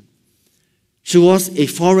settlement. She was a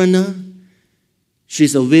foreigner.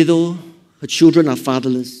 She's a widow. Her children are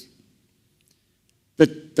fatherless.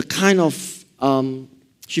 The kind of,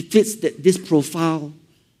 she fits this profile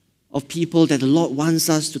of people that the Lord wants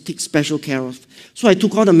us to take special care of. So I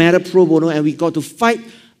took on the matter pro bono, and we got to fight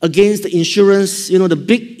against the insurance, the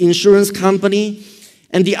big insurance company.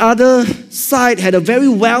 And the other side had a very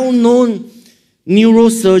well-known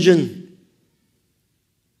neurosurgeon.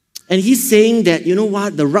 And he's saying that,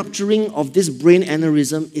 the rupturing of this brain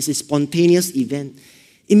aneurysm is a spontaneous event.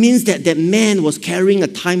 It means that that man was carrying a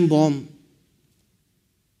time bomb.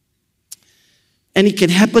 And it can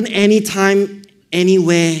happen anytime,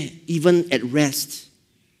 anywhere, even at rest.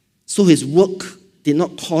 So his work did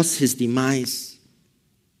not cause his demise.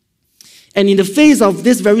 And in the face of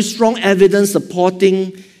this very strong evidence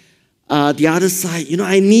supporting the other side,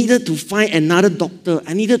 I needed to find another doctor.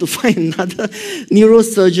 I needed to find another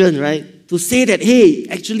neurosurgeon, right? To say that, hey,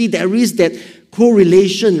 actually there is that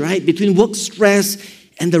correlation, right, between work stress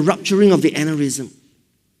and the rupturing of the aneurysm.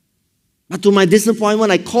 But to my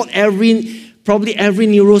disappointment, I called probably every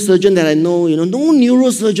neurosurgeon that I know. No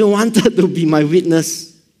neurosurgeon wanted to be my witness.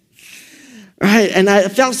 Right? And I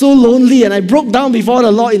felt so lonely, and I broke down before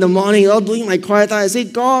the Lord in the morning, doing my quiet time. I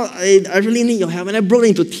said, God, I really need your help. And I broke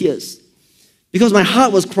into tears because my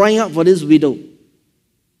heart was crying out for this widow.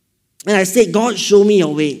 And I said, God, show me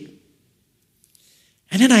your way.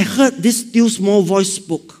 And then I heard this still small voice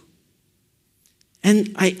spoke.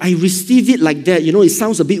 And I received it like that. It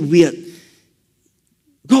sounds a bit weird.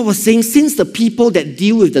 God was saying, since the people that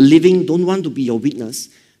deal with the living don't want to be your witness,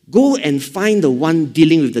 go and find the one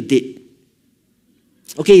dealing with the dead.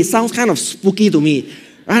 Okay, it sounds kind of spooky to me,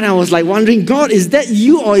 right? I was like wondering, God, is that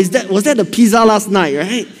you, or was that the pizza last night,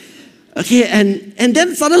 right? Okay, and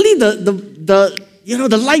then suddenly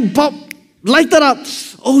the light bulb lighted up.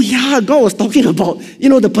 Oh yeah, God was talking about,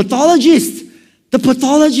 the pathologist. The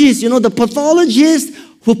pathologist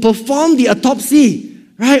who performed the autopsy,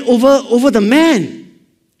 right, over the man.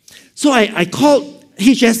 So I called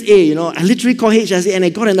HSA, I literally called HSA, and I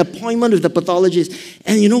got an appointment with the pathologist.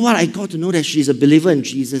 And you know what? I got to know that she's a believer in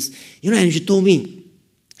Jesus. And she told me,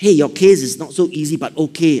 hey, your case is not so easy, but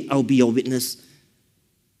okay, I'll be your witness.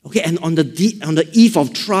 Okay, and on the eve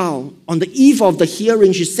of trial, on the eve of the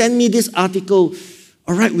hearing, she sent me this article,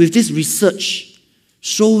 all right, with this research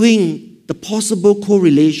showing the possible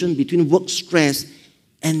correlation between work stress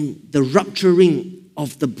and the rupturing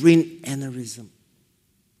of the brain aneurysm.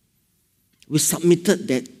 We submitted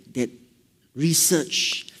that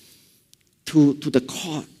research to the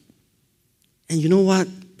court. And you know what,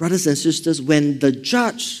 brothers and sisters, when the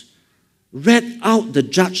judge read out the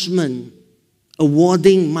judgment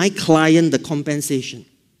awarding my client the compensation,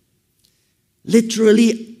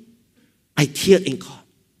 literally, I teared in court.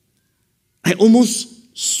 I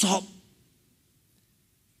almost sobbed.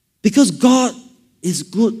 Because God is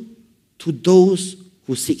good to those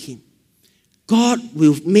who seek Him. God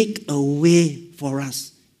will make a way for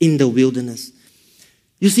us in the wilderness.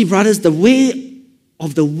 You see, brothers, the way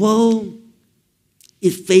of the world,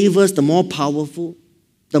 it favors the more powerful,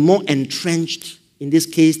 the more entrenched, in this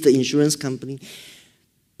case, the insurance company.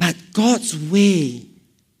 But God's way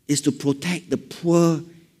is to protect the poor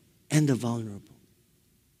and the vulnerable.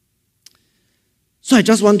 So I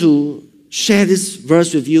just want to share this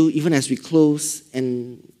verse with you, even as we close,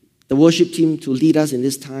 and the worship team to lead us in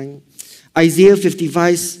this time. Isaiah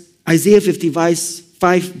 55,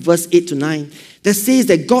 5, verse 8 to 9, that says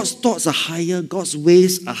that God's thoughts are higher, God's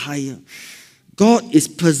ways are higher. God is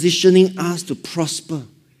positioning us to prosper,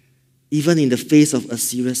 even in the face of a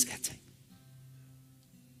serious attack.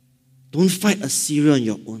 Don't fight Assyria on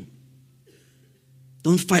your own.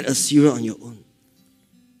 Don't fight Assyria on your own.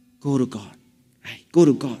 Go to God. Right? Go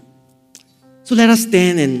to God. So let us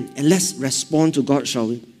stand and let's respond to God, shall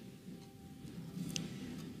we?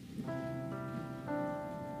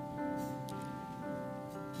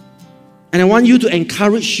 And I want you to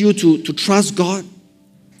encourage you to trust God,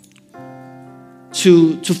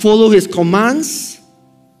 to follow His commands,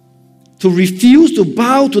 to refuse to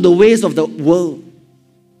bow to the ways of the world.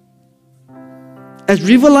 As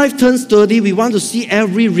RiverLife turns 30, we want to see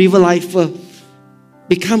every RiverLifer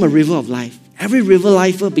become a river of life. Every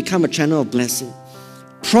RiverLifer become a channel of blessing,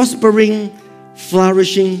 prospering,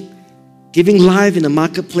 flourishing, giving life in the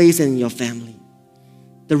marketplace and in your family.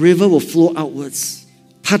 The river will flow outwards,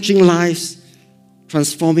 touching lives,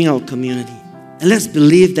 transforming our community. And let's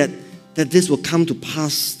believe that this will come to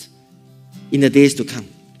pass in the days to come.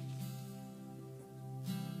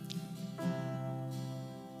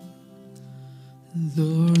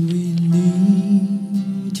 Lord, we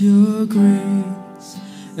need your grace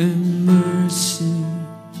and mercy.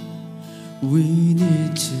 We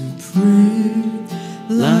need to pray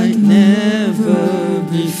like never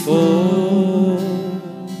before.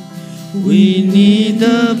 We need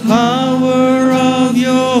the power of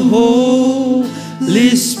your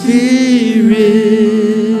Holy Spirit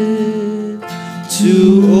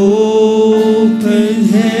to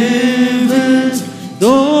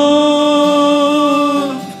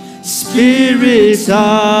Spirit,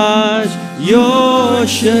 touch your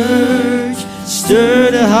church.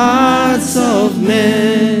 Stir the hearts of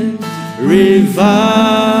men.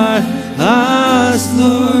 Revive us,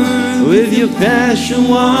 Lord, with your passion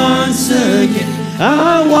once again.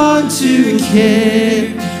 I want to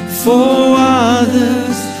care for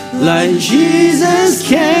others like Jesus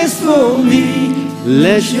cares for me.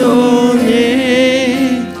 Let your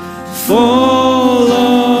name fall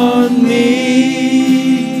on me.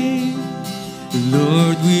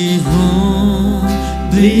 Lord, we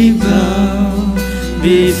humbly bow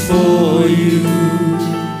before you.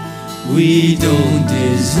 We don't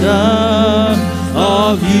deserve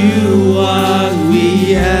of you what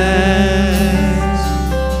we ask,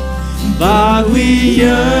 but we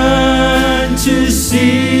yearn to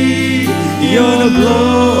see your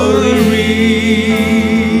glory.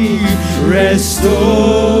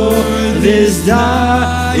 Restore this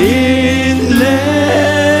dying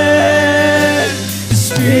land.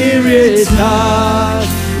 Spirit, touch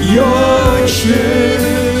your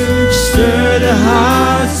church. Stir the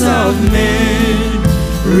hearts of men.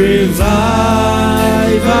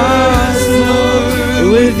 Revive us,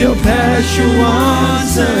 Lord, with your passion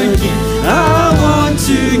once again. I want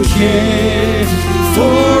to care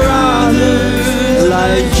for others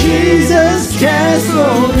like Jesus cares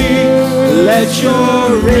for me. Let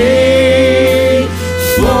your rain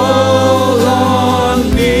fall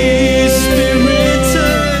on me. Spirit,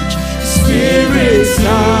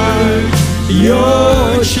 touch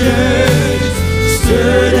your church.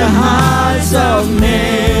 Stir the hearts of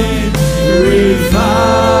men.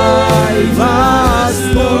 Revive us,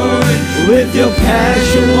 Lord, with your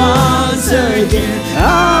passion once again.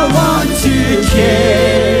 I want to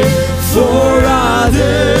care for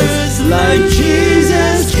others like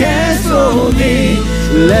Jesus cares for me.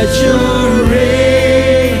 Let your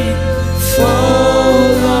rain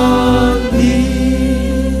fall on me.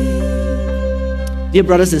 Dear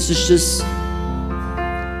brothers and sisters,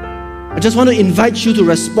 I just want to invite you to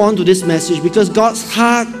respond to this message, because God's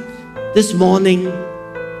heart this morning,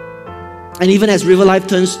 and even as RiverLife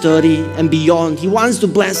turns 30 and beyond, He wants to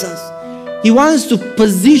bless us. He wants to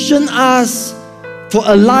position us for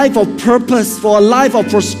a life of purpose, for a life of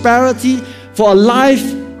prosperity, for a life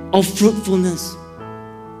of fruitfulness.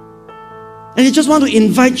 And I just want to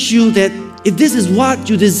invite you that if this is what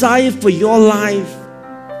you desire for your life,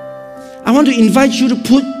 I want to invite you to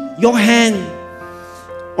put your hand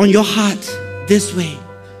on your heart this way.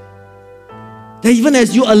 That even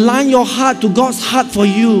as you align your heart to God's heart for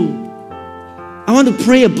you, I want to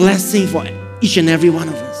pray a blessing for each and every one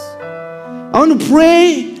of us. I want to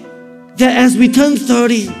pray that as we turn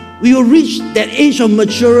 30, we will reach that age of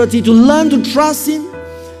maturity to learn to trust Him,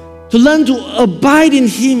 to learn to abide in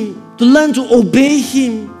Him, to learn to obey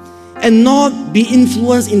Him, and not be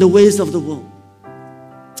influenced in the ways of the world.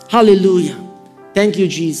 Hallelujah. Thank you,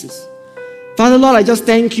 Jesus. Father, Lord, I just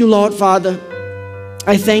thank you, Lord, Father.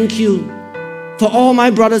 I thank you for all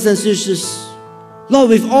my brothers and sisters. Lord,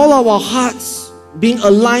 with all of our hearts being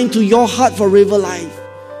aligned to your heart for RiverLife.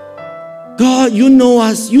 God, you know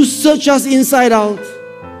us. You search us inside out.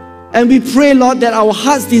 And we pray, Lord, that our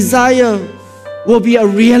heart's desire will be a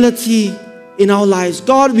reality in our lives.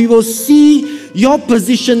 God, we will see your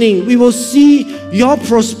positioning. We will see your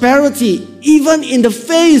prosperity, even in the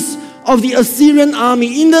face of the Assyrian army,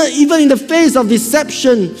 even in the face of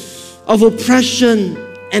deception, of oppression,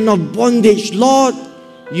 and of bondage. Lord,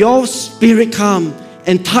 your Spirit come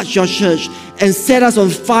and touch your church and set us on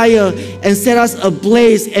fire and set us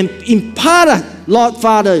ablaze and impart, Lord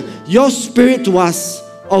Father, your Spirit to us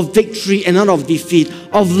of victory and not of defeat,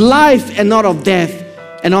 of life and not of death.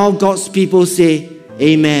 And all God's people say,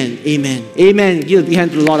 amen, amen, amen. Give a big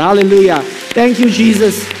hand to the Lord. Hallelujah. Thank you,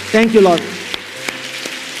 Jesus. Thank you, Lord.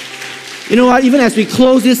 You know what? Even as we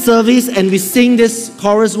close this service and we sing this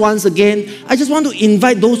chorus once again, I just want to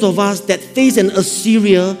invite those of us that face an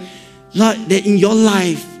Assyria, like that in your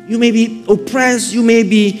life, you may be oppressed, you may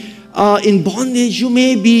be in bondage, you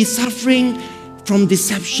may be suffering from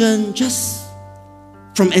deception, just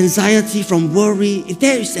from anxiety, from worry. If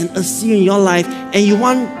there is an Assyria in your life and you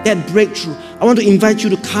want that breakthrough, I want to invite you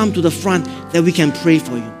to come to the front that we can pray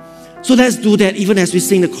for you. So let's do that even as we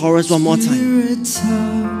sing the chorus one more time.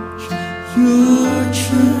 Your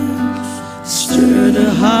church, stir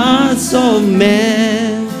the hearts of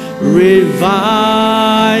men.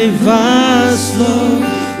 Revive us, Lord,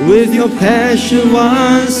 with your passion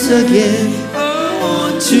once again. I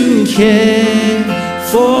want to care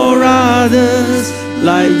for others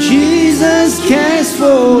like Jesus cares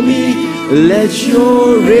for me. Let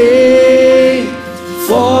your rain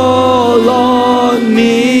fall on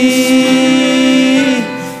me.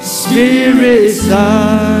 Spirit,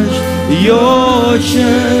 your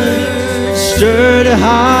church. Stir the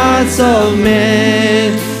hearts of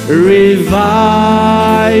men.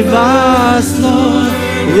 Revive us, Lord,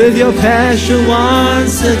 with your passion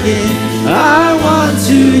once again. I want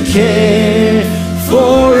to care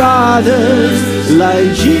for others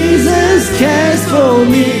like Jesus cares for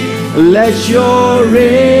me. Let your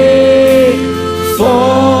rain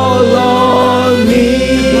fall on me.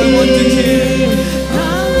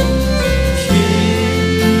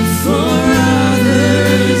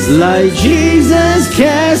 Like Jesus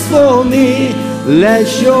cares for me,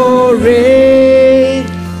 let your rain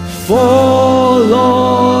fall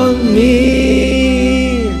on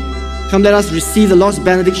me. Come, let us receive the Lord's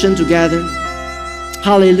benediction together.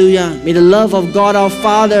 Hallelujah. May the love of God our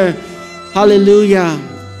Father, hallelujah.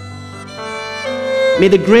 May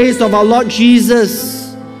the grace of our Lord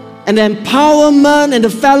Jesus and the empowerment and the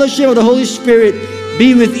fellowship of the Holy Spirit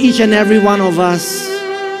be with each and every one of us.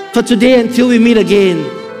 For today until we meet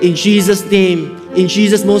again, in Jesus' name, in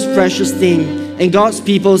Jesus' most precious name. And God's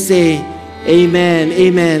people say, amen,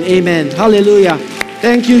 amen, amen. Hallelujah.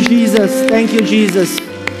 Thank you, Jesus. Thank you, Jesus.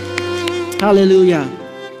 Hallelujah.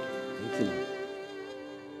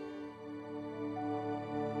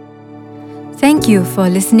 Thank you for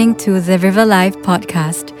listening to the RiverLife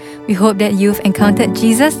podcast. We hope that you've encountered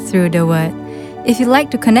Jesus through the Word. If you'd like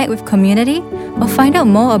to connect with community or find out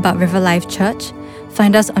more about RiverLife Church,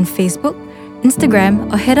 find us on Facebook,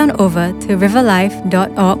 Instagram, or head on over to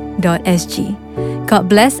riverlife.org.sg. God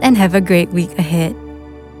bless and have a great week ahead.